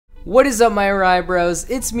What is up, my Eryizo bros?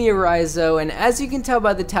 It's me, Eryizo, and as you can tell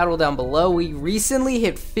by the title down below, we recently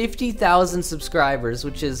hit 50,000 subscribers,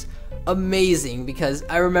 which is amazing because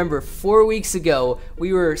I remember 4 weeks ago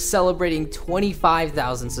we were celebrating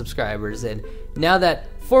 25,000 subscribers, and now that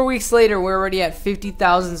 4 weeks later we're already at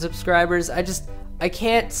 50,000 subscribers, I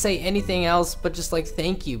can't say anything else but just like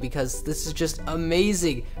thank you, because this is just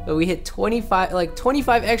amazing that we hit 25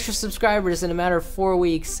 extra subscribers in a matter of 4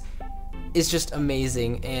 weeks. Is just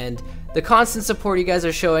amazing, and the constant support you guys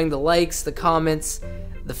are showing, the likes, the comments,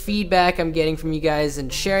 the feedback I'm getting from you guys,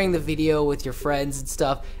 and sharing the video with your friends and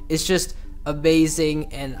stuff is just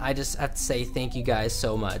amazing, and I just have to say thank you guys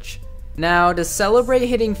so much. Now, to celebrate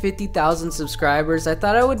hitting 50,000 subscribers, I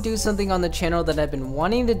thought I would do something on the channel that I've been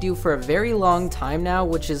wanting to do for a very long time now,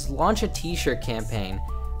 which is launch a t-shirt campaign.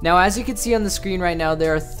 Now, as you can see on the screen right now,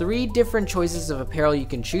 there are 3 different choices of apparel you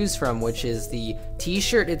can choose from, which is the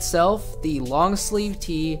t-shirt itself, the long sleeve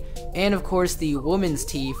tee, and of course the woman's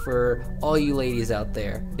tee for all you ladies out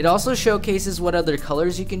there. It also showcases what other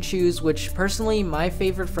colors you can choose, which personally my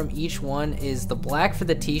favorite from each one is the black for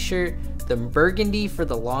the t-shirt, the burgundy for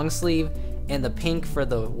the long sleeve, and the pink for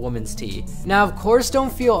the woman's tee. Now, of course,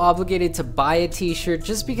 don't feel obligated to buy a t-shirt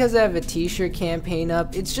just because I have a t-shirt campaign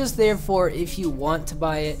up. It's just there for if you want to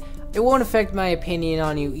buy it. It won't affect my opinion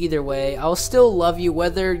on you either way. I'll still love you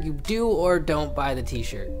whether you do or don't buy the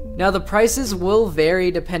t-shirt. Now, the prices will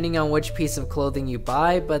vary depending on which piece of clothing you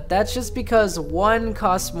buy, but that's just because one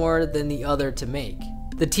costs more than the other to make.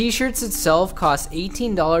 The t-shirts itself cost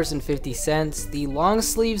 $18.50, the long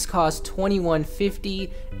sleeves cost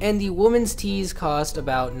 $21.50, and the women's tees cost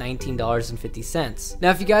about $19.50.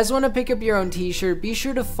 Now, if you guys want to pick up your own t-shirt, be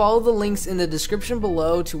sure to follow the links in the description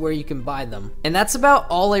below to where you can buy them. And that's about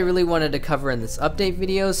all I really wanted to cover in this update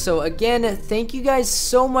video, so again, thank you guys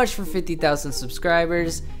so much for 50,000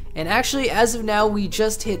 subscribers, and actually, as of now, we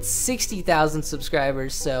just hit 60,000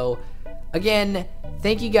 subscribers, so again,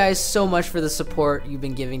 thank you guys so much for the support you've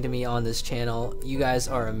been giving to me on this channel. You guys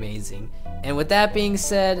are amazing. And with that being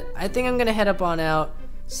said, I think I'm gonna head up on out,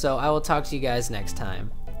 so I will talk to you guys next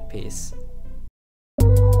time. Peace.